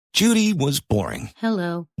Judy was boring.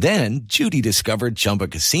 Hello. Then Judy discovered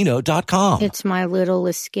ChumbaCasino.com. It's my little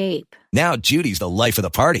escape. Now Judy's the life of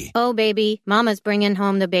the party. Oh, baby, mama's bringing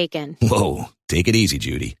home the bacon. Whoa, take it easy,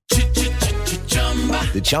 Judy.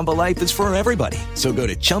 The Chumba life is for everybody. So go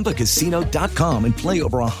to ChumbaCasino.com and play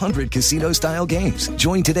over 100 casino-style games.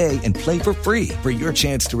 Join today and play for free for your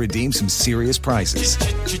chance to redeem some serious prizes.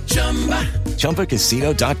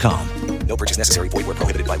 ChumbaCasino.com. No purchase necessary. Void where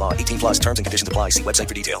prohibited by law. 18+ terms and conditions apply. See website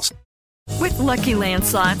for details. With Lucky Land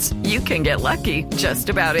Slots, you can get lucky just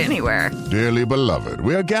about anywhere. Dearly beloved,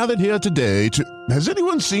 we are gathered here today to... Has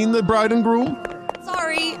anyone seen the bride and groom?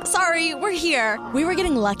 Sorry, we're here. We were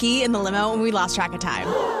getting lucky in the limo and we lost track of time.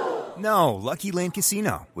 No, Lucky Land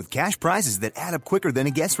Casino, with cash prizes that add up quicker than a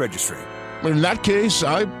guest registry. In that case,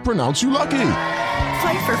 I pronounce you lucky.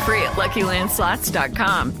 Play for free at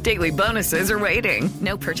LuckyLandSlots.com. Daily bonuses are waiting.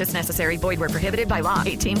 No purchase necessary. Void where prohibited by law.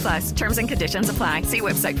 18+. Terms and conditions apply. See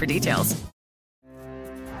website for details.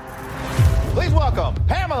 Please welcome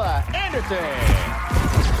Pamela Anderson.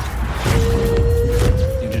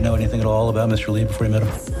 Did you know anything at all about Mr. Lee before you met him?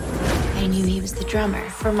 I knew he was the drummer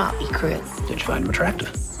for Motley Crue. Did you find him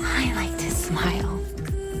attractive? I liked his smile.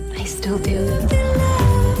 I still do.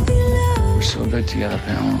 We're so good together,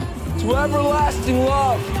 Pamela. To everlasting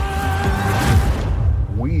love.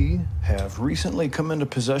 We have recently come into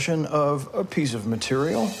possession of a piece of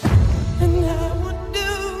material. And I would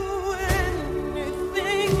do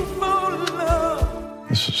anything for love.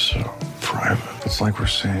 This is so private. It's like we're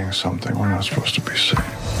seeing something we're not supposed to be seeing.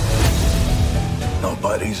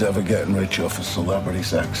 Nobody's ever getting rich off a celebrity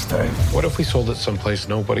sex tape. What if we sold it someplace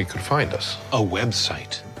nobody could find us? A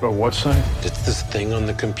website. A what site? It's this thing on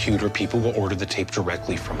the computer. People will order the tape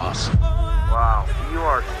directly from us. Wow, you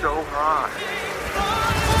are so hot.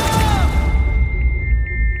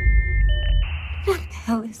 What the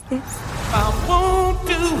hell is this? I won't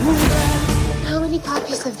do that. How many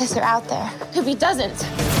copies of this are out there? If he doesn't.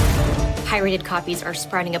 Pirated copies are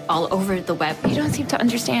sprouting up all over the web. You don't seem to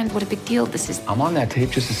understand what a big deal this is. I'm on that tape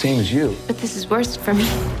just the same as you. But this is worse for me.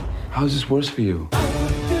 How is this worse for you?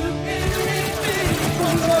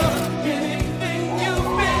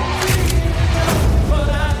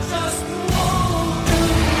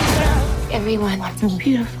 Everyone wants me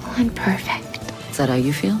beautiful and perfect. Is that how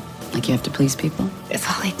you feel? Like you have to please people? That's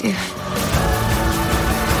all I do.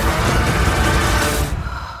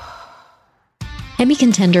 Emmy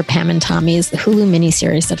contender Pam and Tommy is the Hulu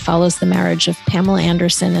miniseries that follows the marriage of Pamela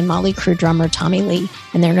Anderson and Motley Crue drummer Tommy Lee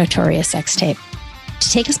and their notorious sex tape.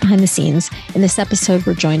 To take us behind the scenes, in this episode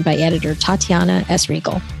we're joined by editor Tatiana S.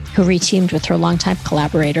 Riegel, who reteamed with her longtime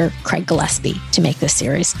collaborator Craig Gillespie to make this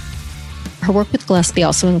series. Her work with Gillespie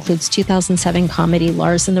also includes 2007 comedy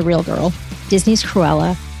Lars and the Real Girl, Disney's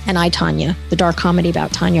Cruella, and I, Tonya, the dark comedy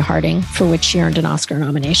about Tonya Harding, for which she earned an Oscar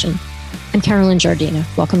nomination. I'm Carolyn Giardina.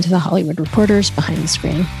 Welcome to the Hollywood Reporters Behind the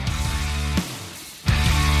Screen.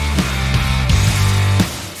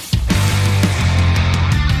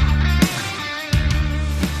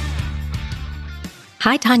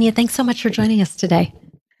 Hi, Tonya. Thanks so much for joining us today.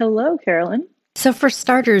 Hello, Carolyn. So for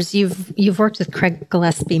starters, you've worked with Craig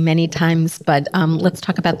Gillespie many times, but let's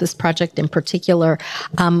talk about this project in particular.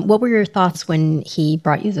 What were your thoughts when he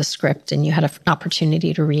brought you the script and you had an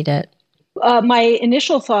opportunity to read it? My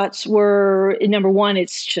initial thoughts were, number one,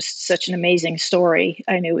 it's just such an amazing story.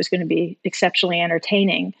 I knew it was going to be exceptionally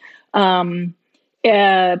entertaining.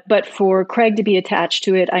 But for Craig to be attached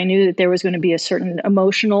to it, I knew that there was going to be a certain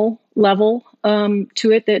emotional level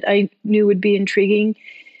to it that I knew would be intriguing,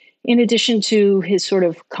 in addition to his sort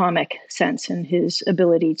of comic sense and his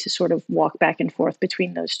ability to sort of walk back and forth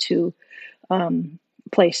between those two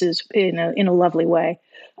places in a lovely way.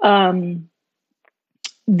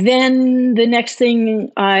 Then the next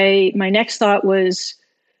thing my next thought was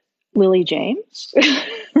Lily James.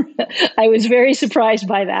 I was very surprised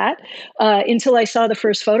by that until I saw the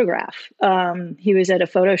first photograph. He was at a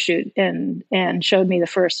photo shoot and showed me the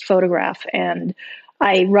first photograph, and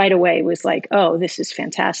I right away was like, "Oh, this is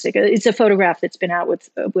fantastic!" It's a photograph that's been out with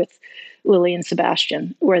Lily and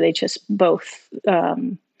Sebastian, where they just both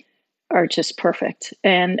are just perfect.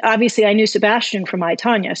 And obviously I knew Sebastian from I,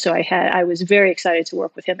 Tonya, so I was very excited to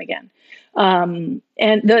work with him again. And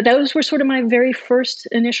those were sort of my very first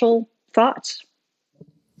initial thoughts.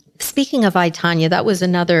 Speaking of I, Tonya, that was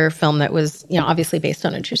another film that was, obviously based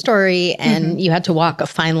on a true story, and you had to walk a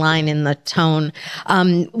fine line in the tone.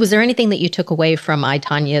 Was there anything that you took away from I,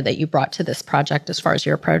 Tonya that you brought to this project as far as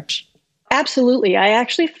your approach? Absolutely. I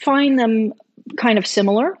actually find them kind of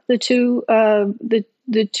similar, the two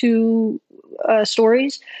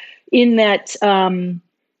stories, in that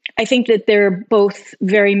I think that they're both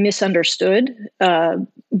very misunderstood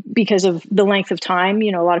because of the length of time.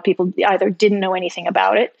 A lot of people either didn't know anything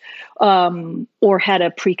about it or had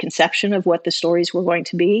a preconception of what the stories were going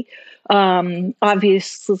to be.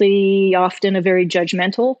 Obviously, often a very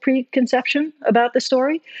judgmental preconception about the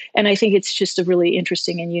story. And I think it's just a really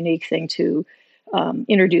interesting and unique thing to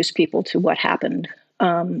introduce people to what happened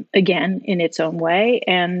again in its own way.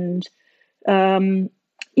 And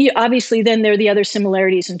obviously, then there are the other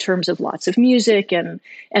similarities in terms of lots of music and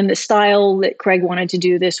the style that Craig wanted to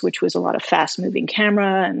do this, which was a lot of fast moving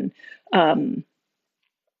camera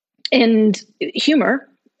and humor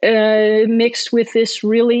mixed with this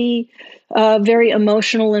really very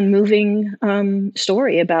emotional and moving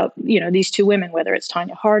story about these two women, whether it's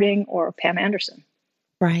Tonya Harding or Pam Anderson.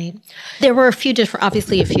 Right. There were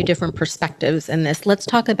obviously a few different perspectives in this. Let's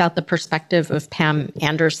talk about the perspective of Pam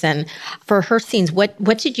Anderson. For her scenes, what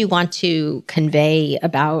did you want to convey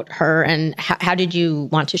about her, and how did you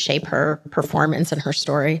want to shape her performance and her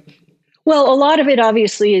story? Well, a lot of it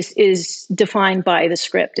obviously is defined by the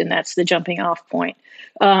script, and that's the jumping off point.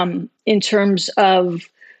 In terms of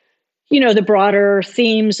the broader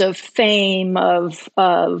themes of fame, of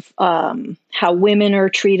how women are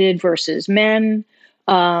treated versus men.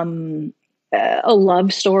 A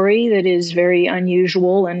love story that is very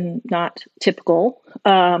unusual and not typical.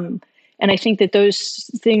 And I think that those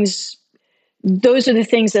are the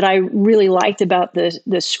things that I really liked about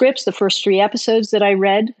the scripts, the first 3 episodes that I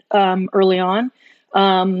read early on,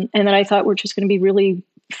 and that I thought were just going to be really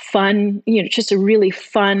fun, just a really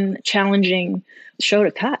fun, challenging show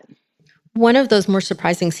to cut. One of those more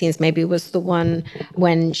surprising scenes maybe was the one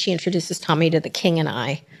when she introduces Tommy to the King and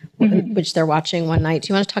I, which they're watching one night. Do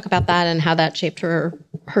you want to talk about that and how that shaped her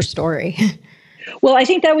story? Well, I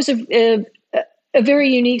think that was a very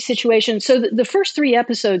unique situation. So the first 3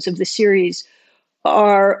 episodes of the series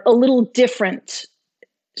are a little different.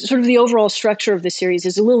 Sort of the overall structure of the series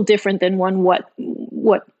is a little different than what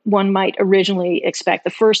one might originally expect. The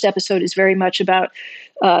first episode is very much about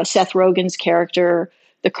Seth Rogen's character,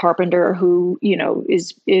 the carpenter who,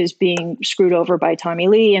 is being screwed over by Tommy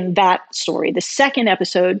Lee, and that story. The second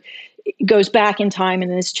episode goes back in time,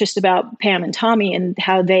 and it's just about Pam and Tommy and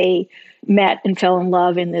how they met and fell in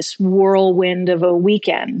love in this whirlwind of a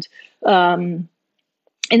weekend. And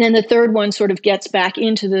then the third one sort of gets back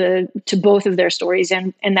into to both of their stories,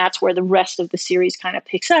 and that's where the rest of the series kind of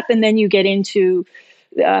picks up. And then you get into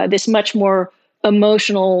this much more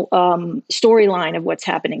emotional storyline of what's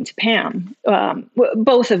happening to Pam,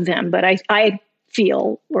 both of them. But I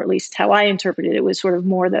feel, or at least how I interpreted it, was sort of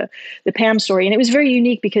more the Pam story. And it was very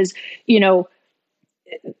unique because,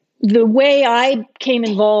 the way I came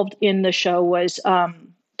involved in the show was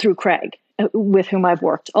through Craig, with whom I've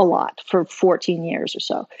worked a lot for 14 years or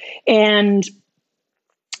so. And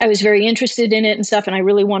I was very interested in it and stuff, and I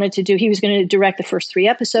really wanted to he was going to direct the first 3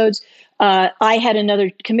 episodes. I had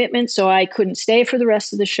another commitment, so I couldn't stay for the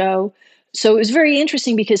rest of the show. So it was very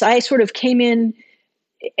interesting because I sort of came in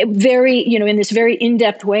very, in this very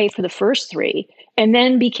in-depth way for the first 3, and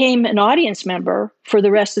then became an audience member for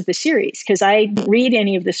the rest of the series because I didn't read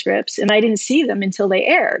any of the scripts and I didn't see them until they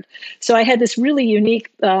aired. So I had this really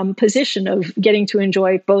unique position of getting to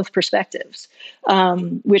enjoy both perspectives,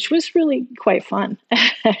 which was really quite fun,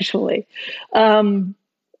 actually.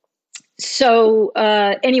 So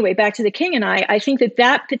anyway, back to the King and I think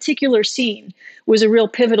that particular scene was a real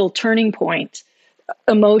pivotal turning point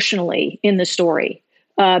emotionally in the story.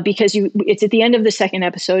 Because it's at the end of the second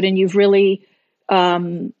episode, and you've really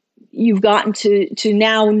you've gotten to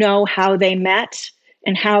now know how they met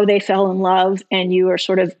and how they fell in love, and you are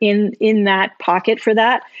sort of in that pocket for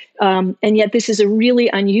that. And yet, this is a really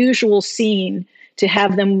unusual scene to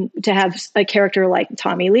have a character like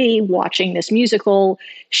Tommy Lee watching this musical.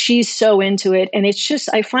 She's so into it, and it's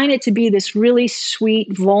just I find it to be this really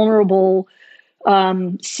sweet, vulnerable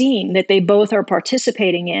scene that they both are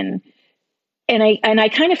participating in. And I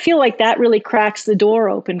kind of feel like that really cracks the door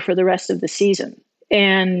open for the rest of the season.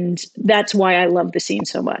 And that's why I love the scene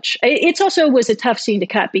so much. It also was a tough scene to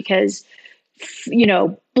cut because,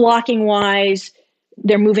 blocking wise,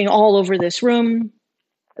 they're moving all over this room.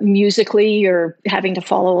 Musically, you're having to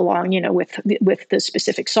follow along, with the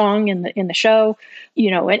specific song in the show,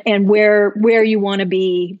 and where you want to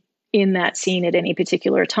be in that scene at any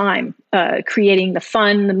particular time, creating the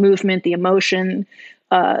fun, the movement, the emotion,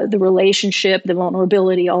 the relationship, the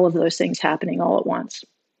vulnerability, all of those things happening all at once.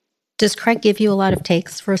 Does Craig give you a lot of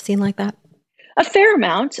takes for a scene like that? A fair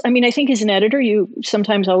amount. I mean, I think as an editor, you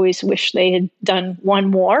sometimes always wish they had done one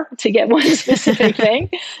more to get one specific thing.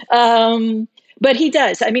 But he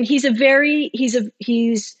does. I mean, he's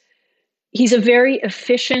he's a very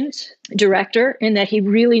efficient director in that he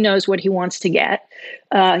really knows what he wants to get.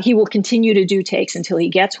 He will continue to do takes until he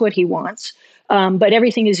gets what he wants. But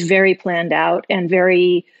everything is very planned out and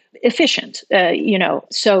very efficient,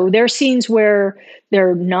 So there are scenes where there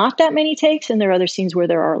are not that many takes, and there are other scenes where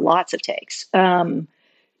there are lots of takes.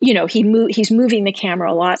 He's moving the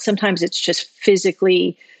camera a lot. Sometimes it's just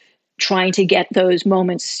physically trying to get those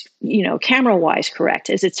moments, camera-wise correct.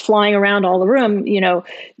 As it's flying around all the room,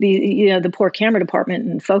 the poor camera department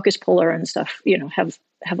and focus puller and stuff,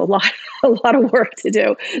 have a lot of work to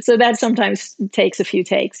do. So that sometimes takes a few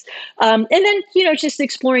takes. And then, just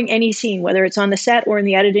exploring any scene, whether it's on the set or in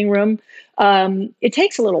the editing room, it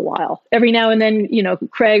takes a little while. Every now and then,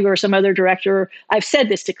 Craig or some other director, I've said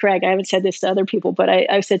this to Craig, I haven't said this to other people, but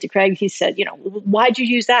I've said to Craig, he said, why'd you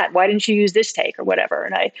use that? Why didn't you use this take or whatever?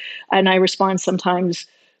 And I respond sometimes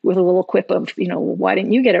with a little quip of, why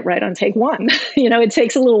didn't you get it right on take one? It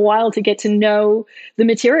takes a little while to get to know the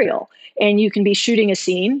material, and you can be shooting a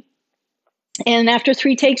scene, and after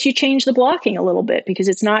 3 takes, you change the blocking a little bit because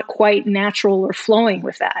it's not quite natural or flowing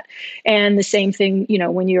with that. And the same thing,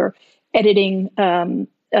 when you're editing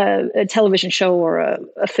a television show or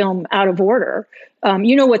a film out of order,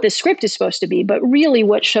 what the script is supposed to be, but really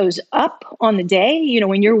what shows up on the day,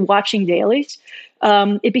 when you're watching dailies,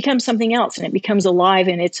 it becomes something else, and it becomes alive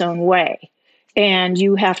in its own way. And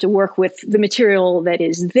you have to work with the material that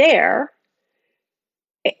is there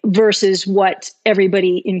versus what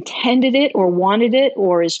everybody intended it or wanted it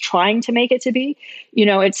or is trying to make it to be.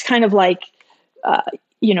 It's kind of like,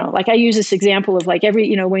 like I use this example of like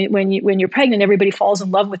when you're pregnant, everybody falls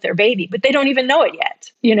in love with their baby, but they don't even know it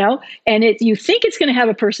yet, and you think it's going to have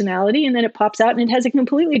a personality, and then it pops out and it has a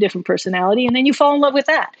completely different personality. And then you fall in love with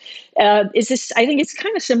that. I think it's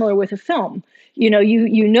kind of similar with a film. You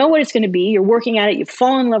know what it's going to be. You're working at it. You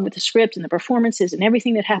fall in love with the script and the performances and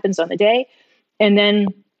everything that happens on the day. And then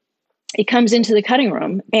it comes into the cutting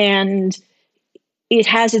room and it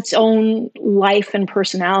has its own life and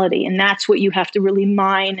personality. And that's what you have to really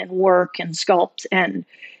mine and work and sculpt and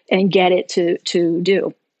get it to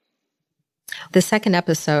do. The second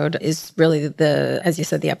episode is really as you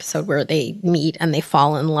said, the episode where they meet and they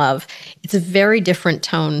fall in love. It's a very different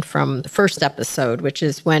tone from the first episode, which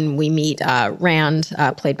is when we meet Rand,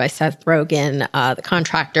 played by Seth Rogen, the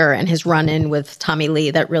contractor, and his run-in with Tommy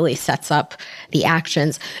Lee that really sets up the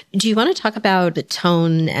actions. Do you want to talk about the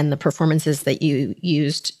tone and the performances that you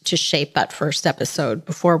used to shape that first episode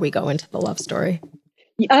before we go into the love story?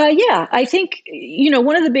 Yeah, I think,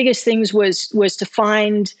 one of the biggest things was to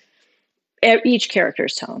find each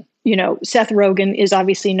character's tone. Seth Rogen is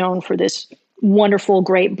obviously known for this wonderful,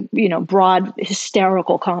 great, broad,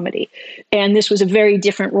 hysterical comedy. And this was a very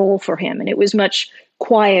different role for him. And it was much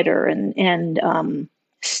quieter and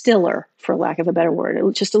stiller, for lack of a better word. It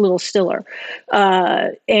was just a little stiller.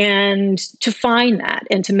 And to find that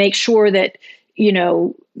and to make sure that,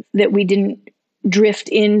 that we didn't drift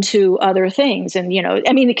into other things. And,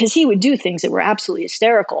 because he would do things that were absolutely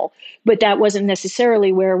hysterical, but that wasn't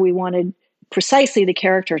necessarily where we wanted precisely the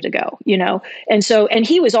character to go, and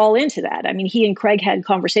he was all into that. I mean, he and Craig had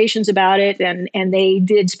conversations about it, and they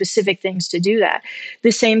did specific things to do that.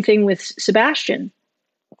 The same thing with Sebastian.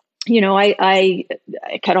 I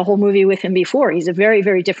cut a whole movie with him before. He's a very,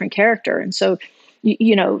 very different character. And so,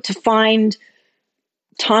 to find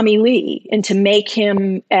Tommy Lee and to make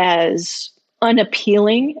him as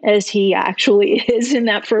unappealing as he actually is in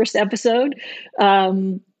that first episode,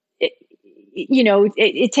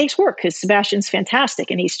 it takes work because Sebastian's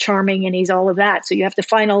fantastic and he's charming and he's all of that. So you have to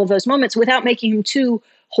find all of those moments without making him too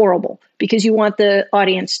horrible, because you want the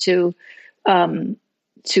audience to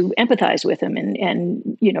empathize with him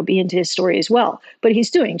and be into his story as well. But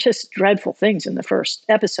he's doing just dreadful things in the first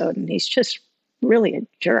episode, and he's just really a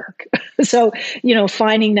jerk. So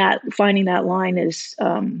finding that line is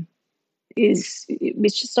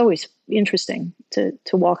it's just always interesting to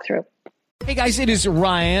walk through. Hey guys, it is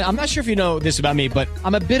Ryan. I'm not sure if you know this about me, but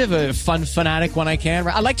I'm a bit of a fun fanatic when I can.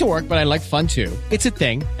 I like to work, but I like fun too. It's a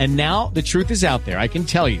thing. And now the truth is out there. I can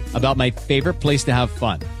tell you about my favorite place to have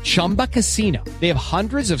fun. Chumba Casino. They have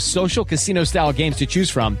hundreds of social casino style games to choose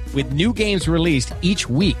from with new games released each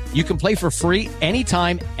week. You can play for free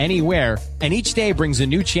anytime, anywhere. And each day brings a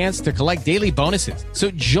new chance to collect daily bonuses. So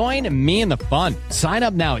join me in the fun. Sign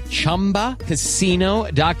up now at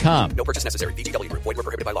ChumbaCasino.com. No purchase necessary. VGW. Void where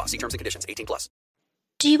prohibited by law. See terms and conditions. 18+.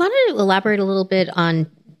 Do you want to elaborate a little bit on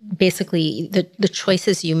basically the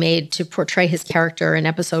choices you made to portray his character in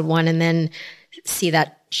episode 1 and then see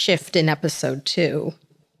that shift in episode 2?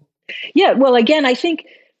 Yeah, well, again, I think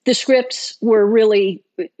the scripts were really,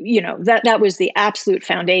 that was the absolute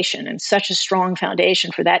foundation, and such a strong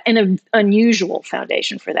foundation for that, and an unusual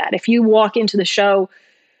foundation for that. If you walk into the show,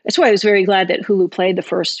 that's why I was very glad that Hulu played the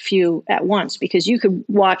first few at once, because you could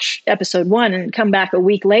watch episode 1 and come back a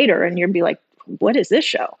week later and you'd be like, what is this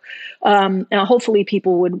show? Now, hopefully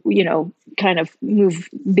people would, kind of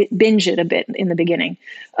binge it a bit in the beginning,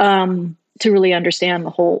 to really understand the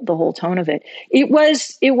whole tone of it. It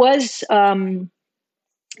was an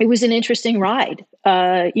interesting ride.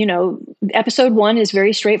 Episode 1 is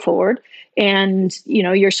very straightforward, and,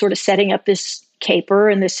 you're sort of setting up this caper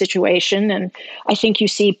in this situation. And I think you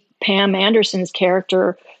see Pam Anderson's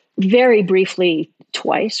character very briefly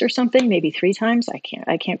twice or something, maybe 3 times.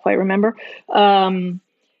 I can't quite remember. And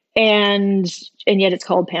yet it's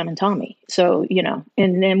called Pam and Tommy. So,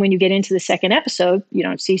 and then when you get into the second episode, you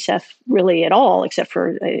don't see Seth really at all, except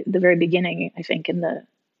for the very beginning, I think, and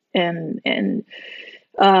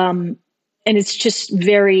it's just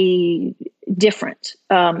very different.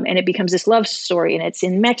 And it becomes this love story, and it's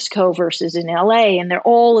in Mexico versus in LA. And there are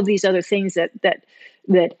all of these other things that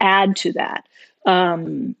add to that.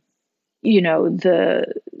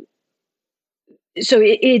 So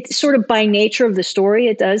it's sort of by nature of the story,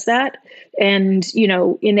 it does that. And,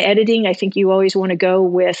 in editing, I think you always want to go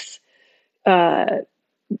with,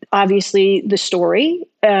 obviously the story.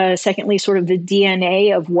 Secondly, sort of the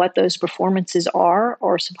DNA of what those performances are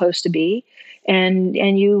supposed to be. And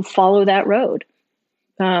you follow that road.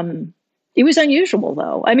 It was unusual,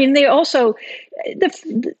 though. I mean, they also,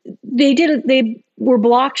 they were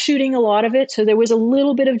block shooting a lot of it. So there was a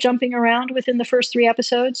little bit of jumping around within the first 3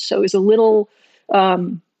 episodes. So it was a little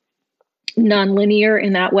non-linear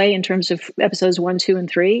in that way, in terms of episodes 1, 2, and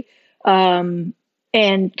 3.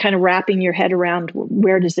 And kind of wrapping your head around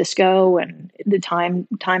where does this go, and the time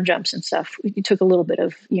jumps and stuff. It took a little bit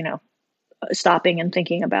of, stopping and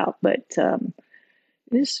thinking about, but it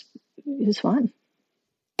was fun.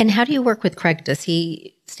 And how do you work with Craig? Does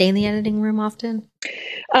he stay in the editing room often?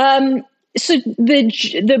 So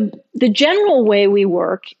the general way we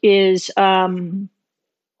work is,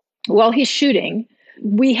 while he's shooting,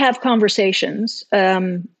 we have conversations,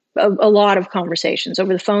 a lot of conversations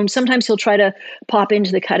over the phone. Sometimes he'll try to pop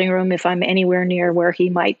into the cutting room if I'm anywhere near where he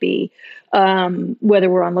might be, whether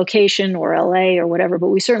we're on location or LA or whatever, but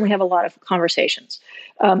we certainly have a lot of conversations.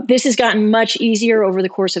 This has gotten much easier over the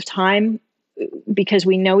course of time because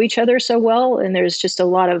we know each other so well, and there's just a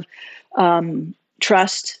lot of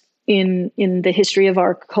trust in the history of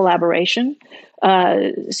our collaboration.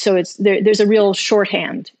 So there's a real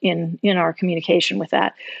shorthand in our communication with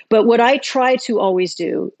that. But what I try to always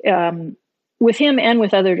do, with him and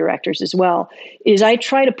with other directors as well, is I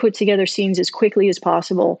try to put together scenes as quickly as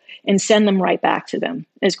possible and send them right back to them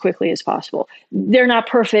as quickly as possible. They're not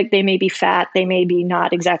perfect. They may be fat. They may be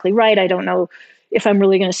not exactly right. I don't know if I'm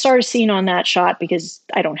really going to start a scene on that shot because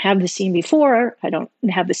I don't have the scene before, I don't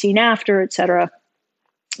have the scene after, et cetera.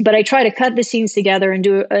 But I try to cut the scenes together and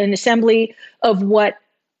do an assembly of what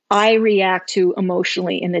I react to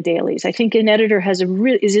emotionally in the dailies. I think an editor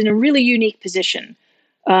is in a really unique position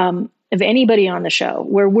of anybody on the show,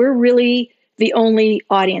 where we're really the only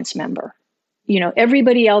audience member.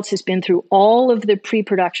 Everybody else has been through all of the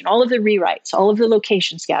pre-production, all of the rewrites, all of the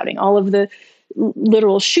location scouting, all of the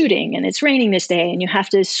literal shooting, and it's raining this day and you have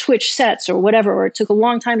to switch sets or whatever, or it took a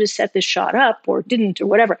long time to set this shot up or didn't or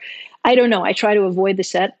whatever. I don't know. I try to avoid the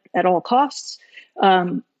set at all costs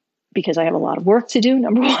because I have a lot of work to do,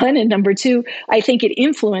 number one. And number two, I think it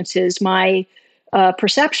influences my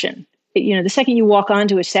perception. The second you walk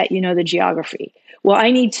onto a set, the geography. Well,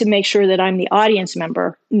 I need to make sure that I'm the audience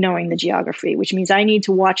member knowing the geography, which means I need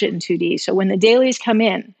to watch it in 2D. So when the dailies come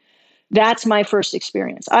in, that's my first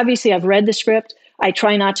experience. Obviously, I've read the script. I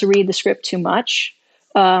try not to read the script too much.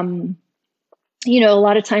 A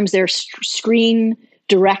lot of times there's screen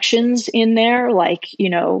directions in there, like,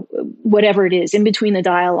 whatever it is in between the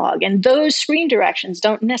dialogue. And those screen directions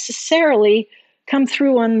don't necessarily come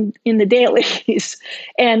through in the dailies.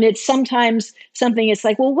 And it's sometimes something, it's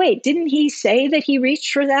like, well, wait, didn't he say that he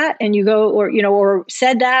reached for that? And you go, or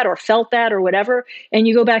said that or felt that or whatever. And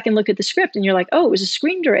you go back and look at the script and you're like, oh, it was a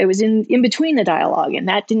screen it was in between the dialogue. And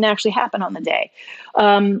that didn't actually happen on the day.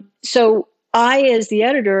 So I, as the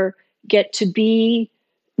editor, get to be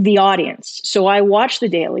the audience. So I watch the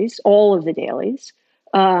dailies, all of the dailies,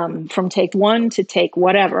 from take 1 to take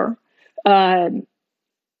whatever. And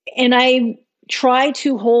I try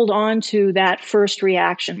to hold on to that first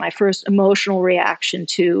reaction, my first emotional reaction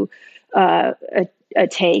to a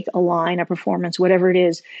take, a line, a performance, whatever it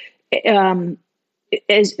is,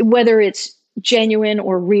 as whether it's genuine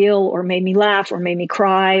or real or made me laugh or made me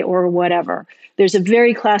cry or whatever. There's a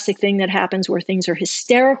very classic thing that happens where things are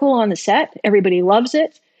hysterical on the set. Everybody loves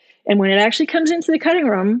it. And when it actually comes into the cutting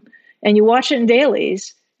room and you watch it in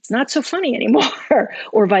dailies, it's not so funny anymore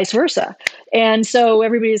or vice versa. And so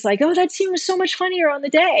everybody's like, oh, that scene was so much funnier on the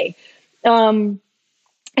day.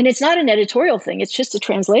 And it's not an editorial thing. It's just a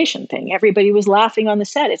translation thing. Everybody was laughing on the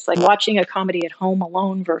set. It's like watching a comedy at home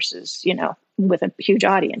alone versus, with a huge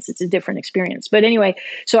audience. It's a different experience. But anyway,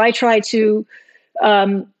 so I try to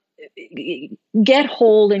get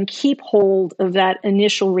hold and keep hold of that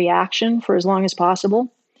initial reaction for as long as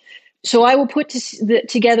possible. So I will put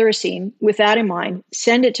together a scene with that in mind,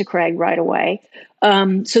 send it to Craig right away,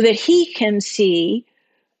 so that he can see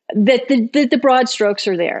that the broad strokes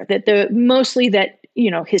are there, that mostly that,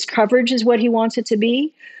 his coverage is what he wants it to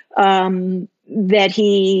be, that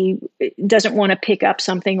he doesn't want to pick up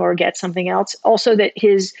something or get something else. Also that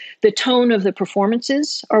the tone of the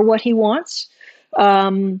performances are what he wants.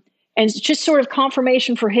 And it's just sort of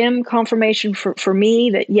confirmation for him, confirmation for me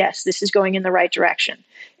that, yes, this is going in the right direction.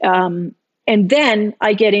 And then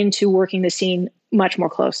I get into working the scene much more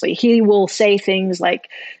closely. He will say things like,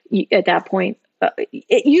 at that point,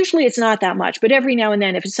 usually it's not that much, but every now and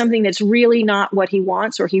then, if it's something that's really not what he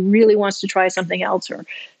wants, or he really wants to try something else, or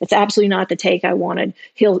it's absolutely not the take I wanted,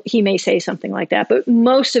 he may say something like that. But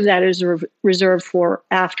most of that is reserved for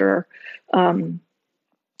after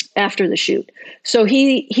the shoot. So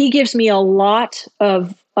he gives me a lot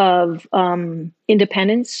of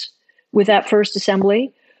independence with that first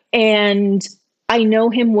assembly, and I know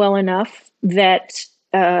him well enough that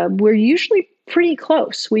we're usually pretty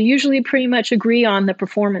close. We usually pretty much agree on the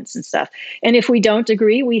performance and stuff. And if we don't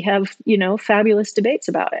agree, we have, fabulous debates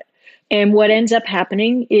about it. And what ends up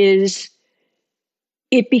happening is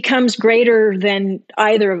it becomes greater than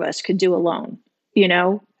either of us could do alone.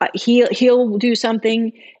 He'll do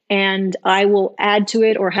something and I will add to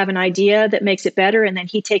it or have an idea that makes it better. And then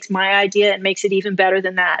he takes my idea and makes it even better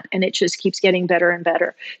than that. And it just keeps getting better and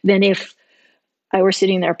better than if I were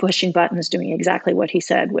sitting there pushing buttons, doing exactly what he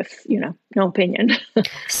said with, no opinion.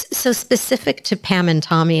 So specific to Pam and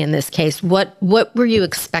Tommy in this case, what were you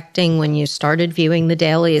expecting when you started viewing the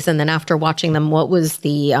dailies? And then after watching them, what was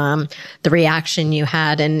the reaction you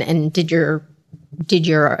had? And did your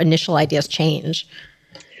initial ideas change?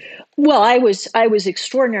 Well, I was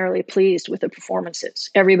extraordinarily pleased with the performances,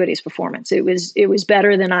 everybody's performance. It was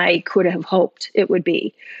better than I could have hoped it would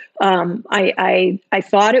be. I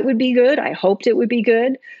thought it would be good. I hoped it would be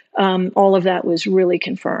good. All of that was really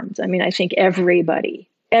confirmed. I mean, I think everybody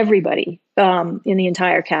in the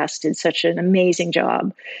entire cast did such an amazing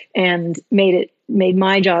job and made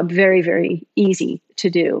my job very, very easy to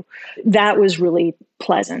do. That was really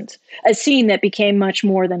pleasant. A scene that became much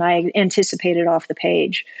more than I anticipated off the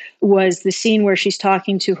page was the scene where she's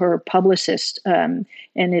talking to her publicist. And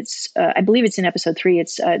it's, I believe it's in episode 3.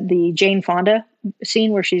 It's the Jane Fonda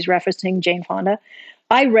scene where she's referencing Jane Fonda.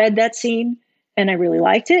 I read that scene and I really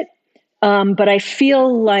liked it. But I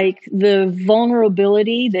feel like the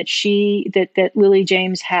vulnerability that Lily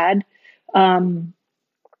James had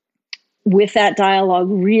with that dialogue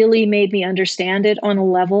really made me understand it on a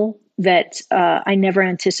level that I never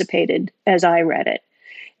anticipated as I read it.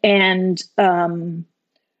 And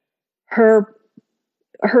her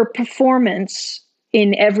performance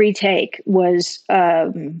in every take was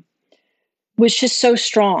just so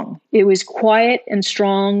strong. It was quiet and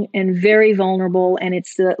strong and very vulnerable. And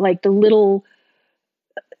it's the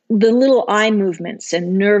little eye movements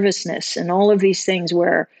and nervousness and all of these things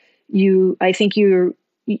where I think you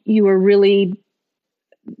are really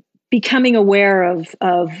becoming aware of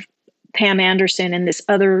Pam Anderson and this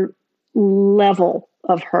other level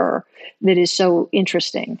of her that is so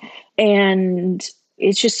interesting. And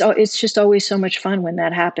it's just always so much fun when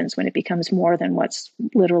that happens, when it becomes more than what's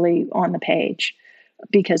literally on the page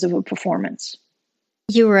because of a performance.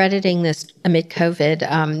 You were editing this amid COVID.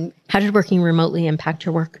 How did working remotely impact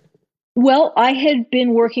your work? Well, I had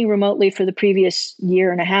been working remotely for the previous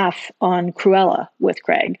year and a half on Cruella with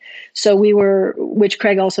Craig. So which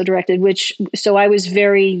Craig also directed, so I was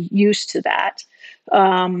very used to that.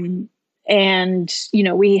 And,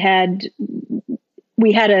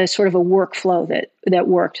 we had a sort of a workflow that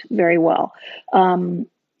worked very well.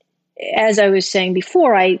 As I was saying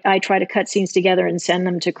before, I try to cut scenes together and send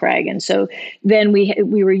them to Craig. And so then we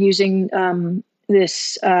were using,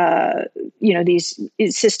 these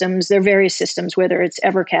systems. There are various systems, whether it's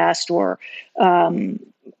Evercast or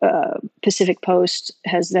Pacific Post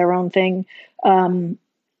has their own thing,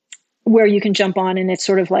 where you can jump on and it's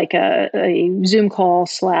sort of like a Zoom call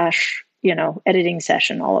 / editing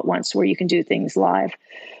session all at once where you can do things live.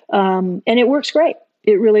 And it works great.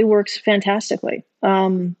 It really works fantastically.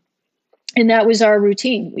 And that was our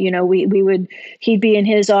routine. He'd be in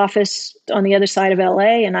his office on the other side of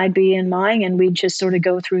LA and I'd be in mine, and we'd just sort of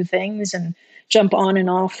go through things and jump on and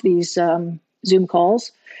off these Zoom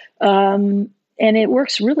calls. And it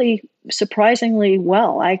works really surprisingly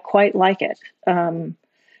well. I quite like it. And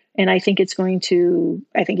I think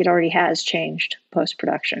it already has changed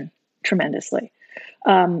post-production tremendously.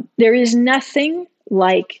 There is nothing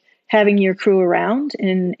like having your crew around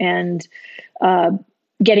and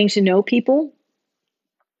getting to know people.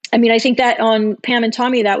 I mean, I think that on Pam and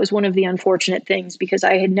Tommy, that was one of the unfortunate things because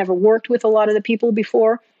I had never worked with a lot of the people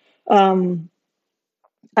before. I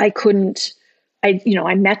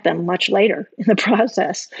met them much later in the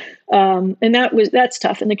process. And that's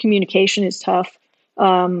tough. And the communication is tough. Do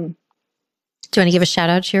you want to give a shout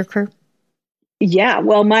out to your crew? Yeah.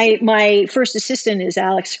 Well, my first assistant is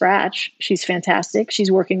Alex Scratch. She's fantastic.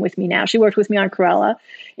 She's working with me now. She worked with me on Cruella,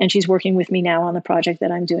 and she's working with me now on the project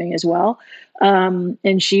that I'm doing as well.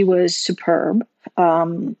 And she was superb.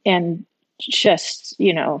 And just,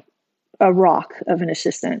 a rock of an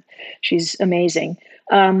assistant. She's amazing.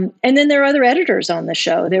 And then there are other editors on the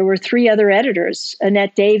show. There were 3 other editors,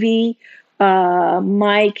 Annette Davey,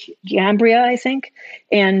 Mike Gambria, I think,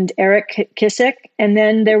 and Eric Kissick. And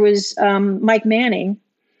then there was Mike Manning,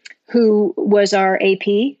 who was our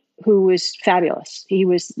AP, who was fabulous. He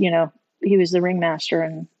was the ringmaster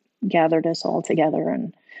and gathered us all together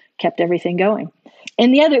and kept everything going.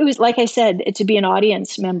 And it was, like I said, to be an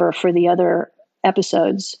audience member for the other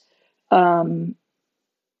episodes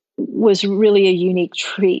was really a unique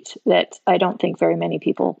treat that I don't think very many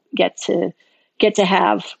people get to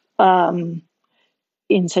have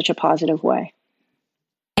in such a positive way.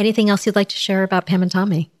 Anything else you'd like to share about Pam and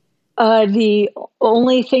Tommy? The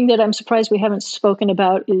only thing that I'm surprised we haven't spoken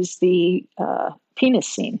about is the penis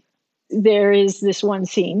scene. There is this one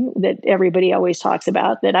scene that everybody always talks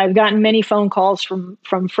about that I've gotten many phone calls from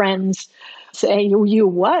friends saying, you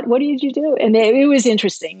what? What did you do? And it was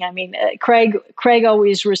interesting. I mean, Craig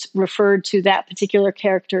always referred to that particular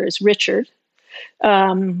character as Richard.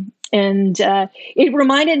 And it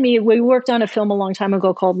reminded me, we worked on a film a long time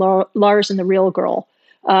ago called Lars and the Real Girl,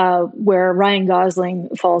 where Ryan Gosling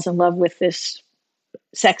falls in love with this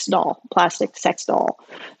plastic sex doll.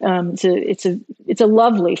 It's a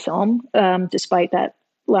lovely film, despite that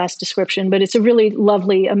last description, but it's a really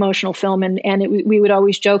lovely emotional film. And we would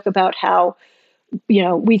always joke about how,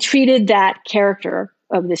 we treated that character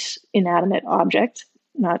of this inanimate object,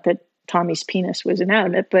 not that Tommy's penis was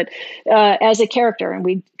inanimate, but as a character, and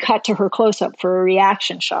we'd cut to her close up for a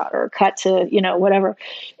reaction shot or cut to, whatever.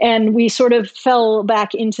 And we sort of fell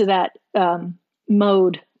back into that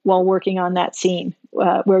mode while working on that scene,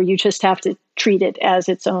 where you just have to treat it as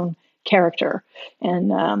its own character.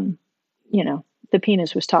 And, the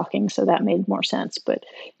penis was talking, so that made more sense, but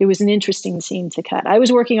it was an interesting scene to cut. I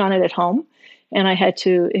was working on it at home, and I had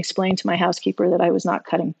to explain to my housekeeper that I was not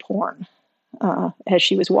cutting porn, as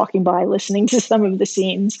she was walking by listening to some of the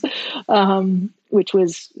scenes, which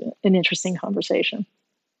was an interesting conversation.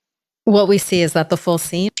 What we see, is that the full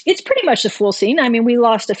scene? It's pretty much the full scene. I mean, we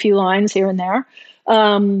lost a few lines here and there.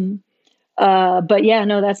 But yeah,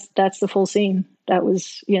 no, that's the full scene. That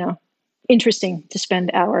was, interesting to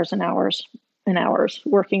spend hours and hours and hours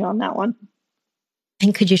working on that one.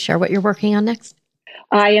 And could you share what you're working on next?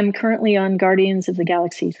 I am currently on Guardians of the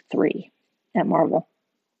Galaxy 3 at Marvel.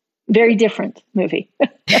 Very different movie.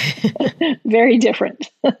 Very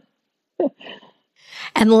different.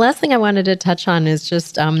 And the last thing I wanted to touch on is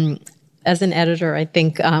just, as an editor, I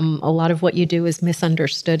think a lot of what you do is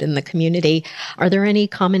misunderstood in the community. Are there any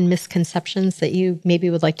common misconceptions that you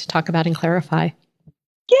maybe would like to talk about and clarify?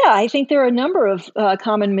 Yeah, I think there are a number of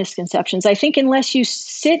common misconceptions. I think unless you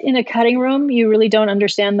sit in a cutting room, you really don't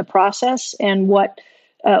understand the process and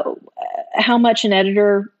how much an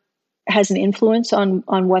editor has an influence on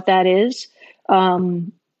what that is.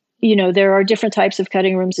 There are different types of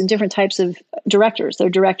cutting rooms and different types of directors. There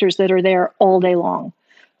are directors that are there all day long.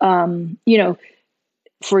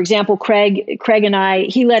 For example, Craig and I,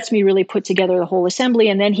 he lets me really put together the whole assembly,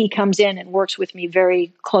 and then he comes in and works with me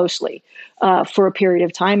very closely for a period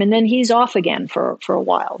of time, and then he's off again for a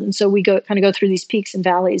while. And so we go through these peaks and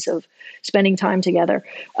valleys of spending time together.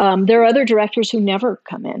 There are other directors who never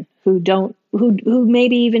come in, who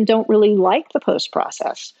maybe even don't really like the post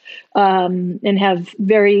process, and have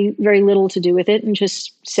very, very little to do with it and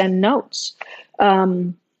just send notes.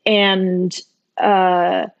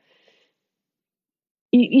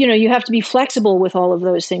 You have to be flexible with all of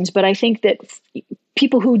those things. But I think that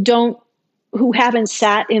people who haven't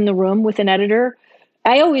sat in the room with an editor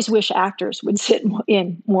I always wish actors would sit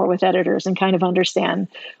in more with editors and kind of understand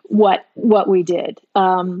what we did,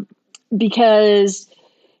 because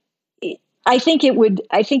I think it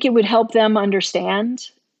would help them understand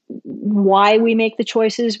why we make the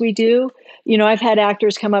choices we do. I've had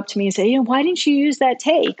actors come up to me and say, why didn't you use that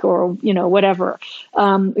take, or whatever.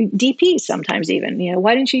 DPs sometimes even,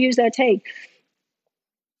 why didn't you use that take?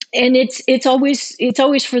 And it's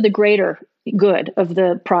always for the greater good of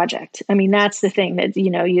the project. I mean, that's the thing that,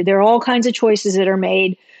 there are all kinds of choices that are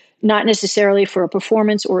made, not necessarily for a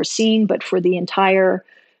performance or a scene, but for the entire,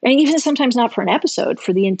 and even sometimes not for an episode,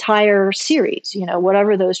 for the entire series,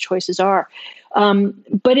 whatever those choices are.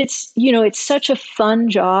 But it's such a fun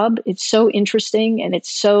job. It's so interesting, and it's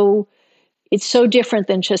so different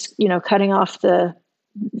than just, cutting off the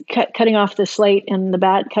slate and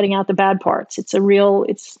cutting out the bad parts. It's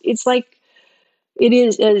like, it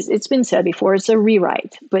is, as it's been said before, it's a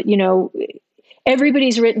rewrite, but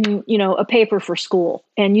everybody's written, a paper for school,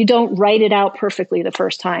 and you don't write it out perfectly the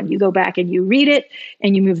first time. You go back and you read it,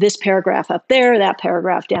 and you move this paragraph up there, that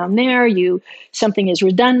paragraph down there. Something is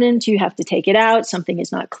redundant, you have to take it out. Something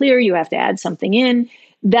is not clear, you have to add something in.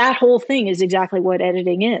 That whole thing is exactly what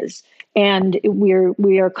editing is. And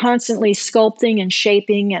we are constantly sculpting and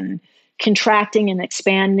shaping and contracting and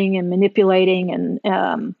expanding and manipulating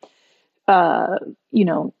and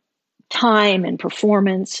time and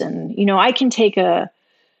performance. And I can take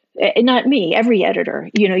not me, every editor,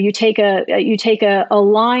 you take a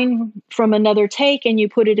line from another take and you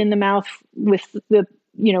put it in the mouth with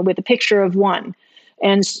a picture of one,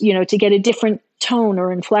 and to get a different tone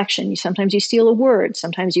or inflection. Sometimes you steal a word,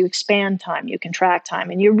 sometimes you expand time, you contract time,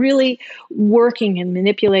 and you're really working and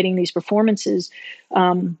manipulating these performances.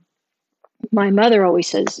 My mother always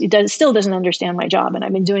says, still doesn't understand my job, and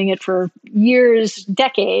I've been doing it for years,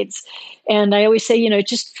 decades. And I always say,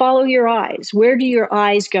 just follow your eyes. Where do your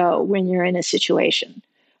eyes go when you're in a situation?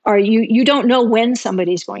 You don't know when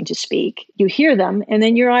somebody's going to speak. You hear them, and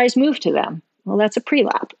then your eyes move to them. Well, that's a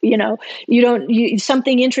pre-lap.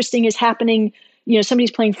 Something interesting is happening. Somebody's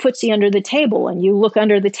playing footsie under the table, and you look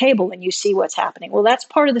under the table and you see what's happening. Well, that's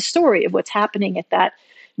part of the story of what's happening at that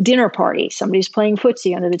dinner party. Somebody's playing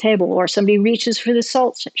footsie under the table, or somebody reaches for the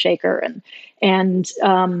salt shaker, and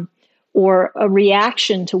or a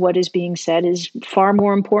reaction to what is being said is far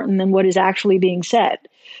more important than what is actually being said.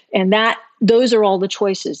 And those are all the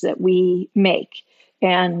choices that we make.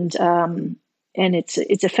 And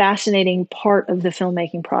it's a fascinating part of the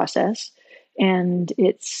filmmaking process. And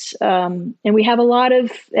and we have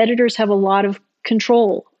editors have a lot of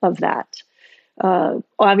control of that.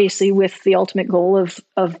 Obviously with the ultimate goal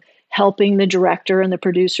of helping the director and the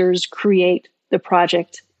producers create the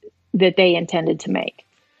project that they intended to make.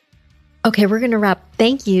 Okay, we're going to wrap.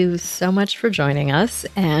 Thank you so much for joining us.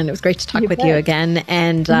 And it was great to talk with you again.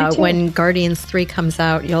 And when Guardians 3 comes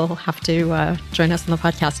out, you'll have to join us on the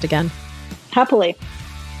podcast again. Happily.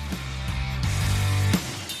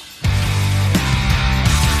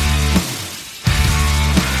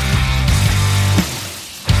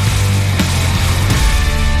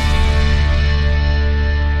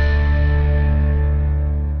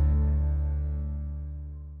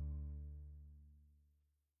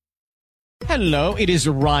 Hello, it is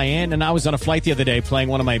Ryan, and I was on a flight the other day playing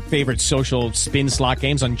one of my favorite social spin slot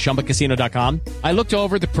games on ChumbaCasino.com. I looked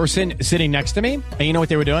over at the person sitting next to me, and you know what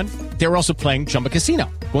they were doing? They were also playing Chumba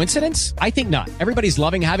Casino. Coincidence? I think not. Everybody's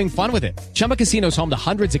loving having fun with it. Chumba Casino is home to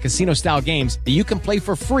hundreds of casino-style games that you can play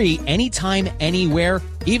for free anytime, anywhere,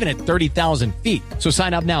 even at 30,000 feet. So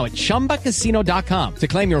sign up now at ChumbaCasino.com to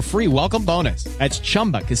claim your free welcome bonus. That's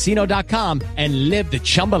ChumbaCasino.com and live the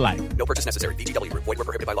Chumba life. No purchase necessary. VGW. Void where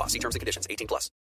prohibited by law. See terms and conditions. 18+.